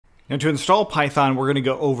Now to install Python, we're going to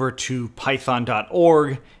go over to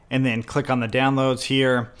python.org and then click on the downloads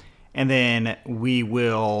here. And then we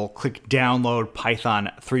will click download Python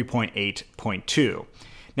 3.8.2.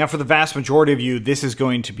 Now for the vast majority of you, this is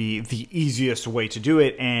going to be the easiest way to do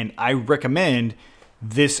it. And I recommend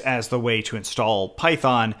this as the way to install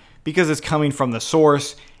Python because it's coming from the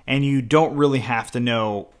source and you don't really have to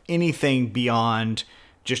know anything beyond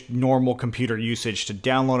just normal computer usage to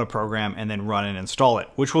download a program and then run and install it,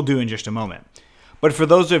 which we'll do in just a moment. But for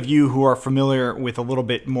those of you who are familiar with a little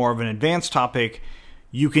bit more of an advanced topic,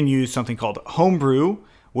 you can use something called Homebrew,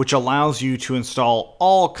 which allows you to install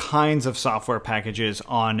all kinds of software packages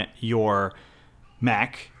on your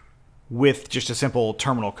Mac with just a simple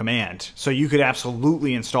terminal command. So you could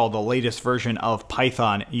absolutely install the latest version of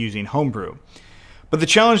Python using Homebrew. But the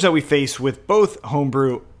challenge that we face with both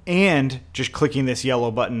Homebrew and just clicking this yellow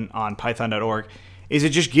button on python.org is it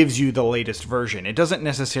just gives you the latest version. It doesn't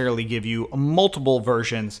necessarily give you multiple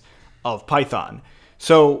versions of Python.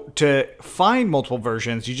 So to find multiple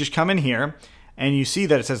versions, you just come in here and you see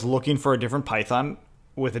that it says looking for a different Python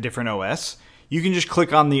with a different OS. You can just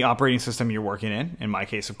click on the operating system you're working in. In my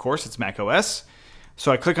case, of course, it's macOS.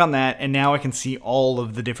 So I click on that and now I can see all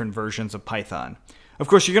of the different versions of Python. Of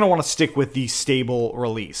course, you're going to want to stick with the stable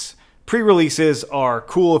release. Pre-releases are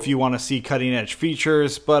cool if you want to see cutting edge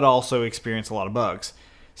features, but also experience a lot of bugs.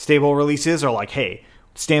 Stable releases are like, hey,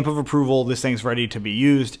 stamp of approval, this thing's ready to be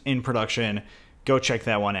used in production. Go check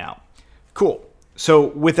that one out. Cool. So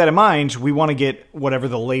with that in mind, we want to get whatever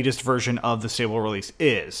the latest version of the stable release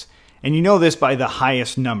is. And you know this by the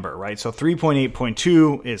highest number, right? So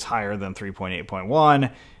 3.8.2 is higher than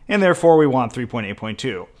 3.8.1, and therefore we want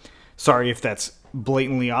 3.8.2. Sorry if that's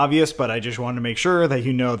blatantly obvious, but I just wanted to make sure that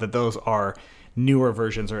you know that those are newer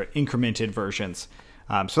versions or incremented versions.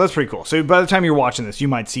 So that's pretty cool. So by the time you're watching this, you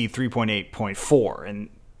might see 3.8.4, and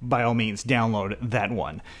by all means, download that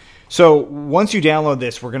one. So once you download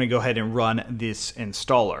this, we're going to go ahead and run this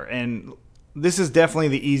installer. And this is definitely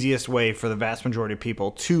the easiest way for the vast majority of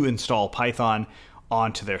people to install Python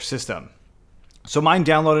onto their system. So mine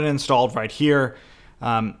downloaded and installed right here.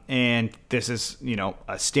 And this is, you know,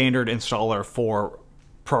 a standard installer for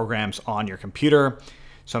programs on your computer.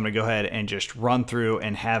 So I'm going to go ahead and just run through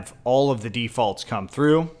and have all of the defaults come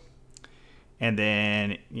through. And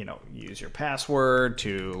then, you know, use your password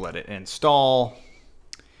to let it install.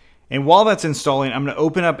 And while that's installing, I'm going to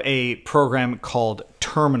open up a program called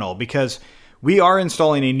Terminal because we are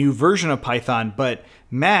installing a new version of Python, but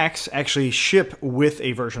Macs actually ship with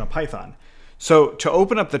a version of Python. So to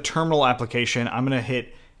open up the terminal application, I'm going to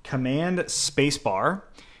hit Command Spacebar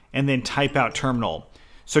and then type out terminal.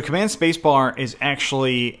 So Command Spacebar is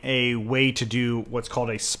actually a way to do what's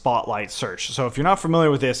called a spotlight search. So if you're not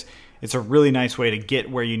familiar with this, it's a really nice way to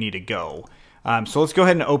get where you need to go. So let's go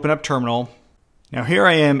ahead and open up terminal. Now here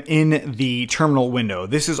I am in the terminal window.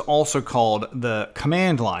 This is also called the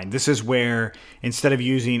command line. This is where instead of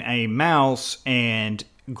using a mouse and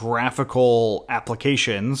graphical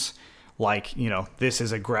applications, like, you know, this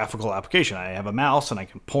is a graphical application. I have a mouse and I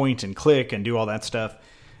can point and click and do all that stuff.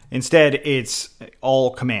 Instead, it's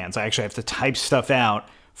all commands. I actually have to type stuff out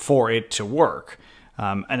for it to work.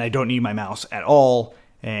 And I don't need my mouse at all.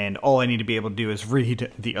 And all I need to be able to do is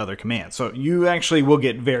read the other commands. So you actually will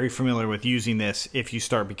get very familiar with using this if you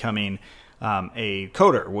start becoming a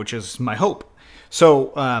coder, which is my hope.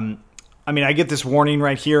 So, I mean, I get this warning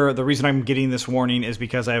right here. The reason I'm getting this warning is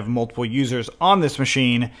because I have multiple users on this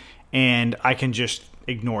machine and I can just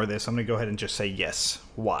ignore this. I'm going to go ahead and just say yes.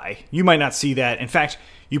 Why? You might not see that. In fact,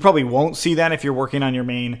 you probably won't see that if you're working on your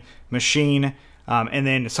main machine. And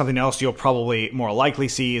then something else you'll probably more likely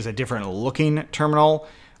see is a different looking terminal.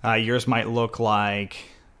 Yours might look like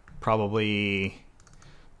probably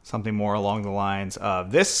something more along the lines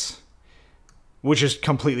of this, which is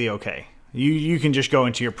completely okay. You can just go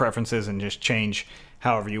into your preferences and just change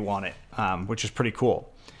however you want it, which is pretty cool.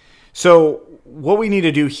 So what we need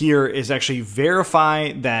to do here is actually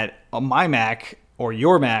verify that my Mac or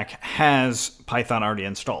your Mac has Python already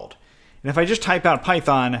installed. And if I just type out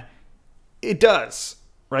Python, it does,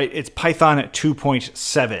 right? It's Python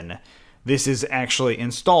 2.7. This is actually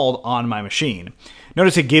installed on my machine.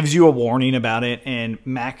 Notice it gives you a warning about it, and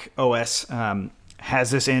Mac OS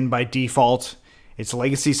has this in by default. It's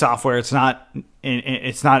legacy software. It's not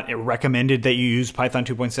recommended that you use Python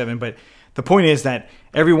 2.7, but the point is that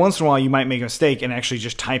every once in a while you might make a mistake and actually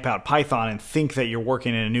just type out Python and think that you're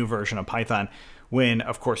working in a new version of Python when,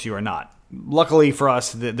 of course, you are not. Luckily for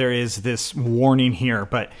us, there is this warning here,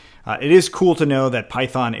 but it is cool to know that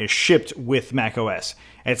Python is shipped with macOS.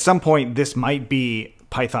 At some point, this might be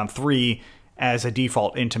Python 3 as a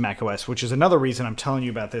default into macOS, which is another reason I'm telling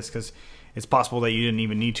you about this, because it's possible that you didn't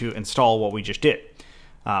even need to install what we just did.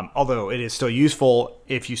 Although it is still useful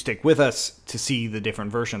if you stick with us to see the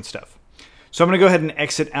different version stuff. So I'm going to go ahead and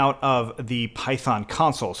exit out of the Python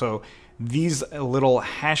console. So these little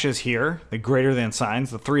hashes here, the greater than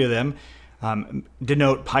signs, the three of them,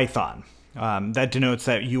 denote Python. That denotes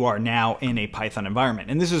that you are now in a Python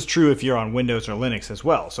environment. And this is true if you're on Windows or Linux as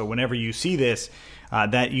well. So whenever you see this,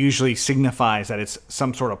 that usually signifies that it's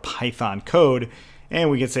some sort of Python code. And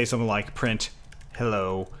we could say something like print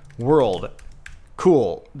hello world.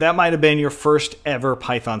 Cool. That might have been your first ever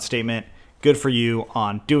Python statement. Good for you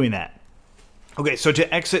on doing that. Okay, so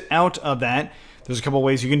to exit out of that, there's a couple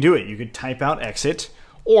ways you can do it. You could type out exit,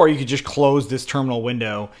 or you could just close this terminal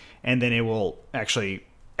window and then it will actually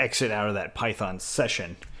exit out of that Python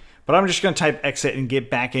session. But I'm just going to type exit and get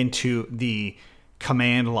back into the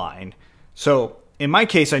command line. So in my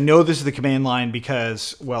case, I know this is the command line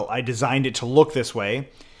because, well, I designed it to look this way.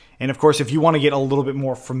 And of course, if you want to get a little bit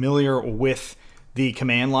more familiar with the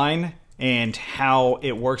command line and how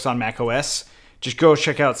it works on macOS, just go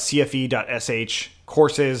check out cfe.sh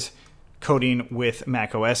courses coding with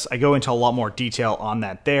macOS. I go into a lot more detail on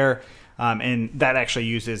that there. And that actually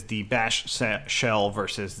uses the bash shell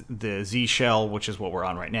versus the Z shell, which is what we're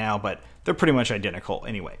on right now, but they're pretty much identical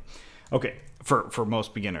anyway. Okay, for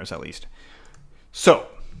most beginners at least. So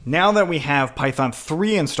now that we have Python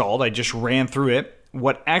 3 installed, I just ran through it.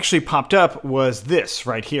 What actually popped up was this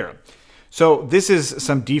right here. So this is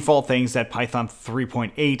some default things that Python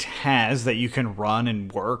 3.8 has that you can run and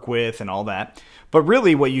work with and all that. But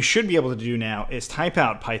really what you should be able to do now is type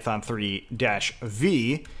out Python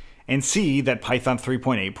 3-v and see that Python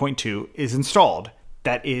 3.8.2 is installed.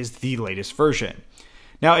 That is the latest version.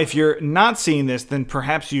 Now, if you're not seeing this, then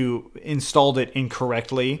perhaps you installed it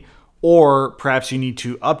incorrectly, or perhaps you need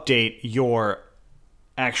to update your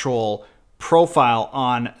actual profile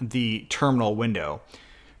on the terminal window.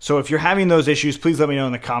 So if you're having those issues, please let me know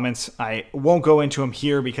in the comments. I won't go into them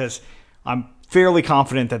here because I'm fairly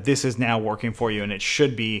confident that this is now working for you and it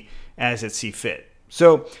should be as it see fit.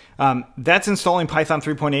 So that's installing Python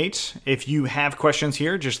 3.8. If you have questions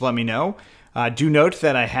here, just let me know. Do note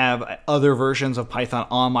that I have other versions of Python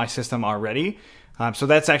on my system already. So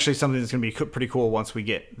that's actually something that's going to be pretty cool once we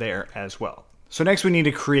get there as well. So next we need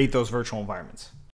to create those virtual environments.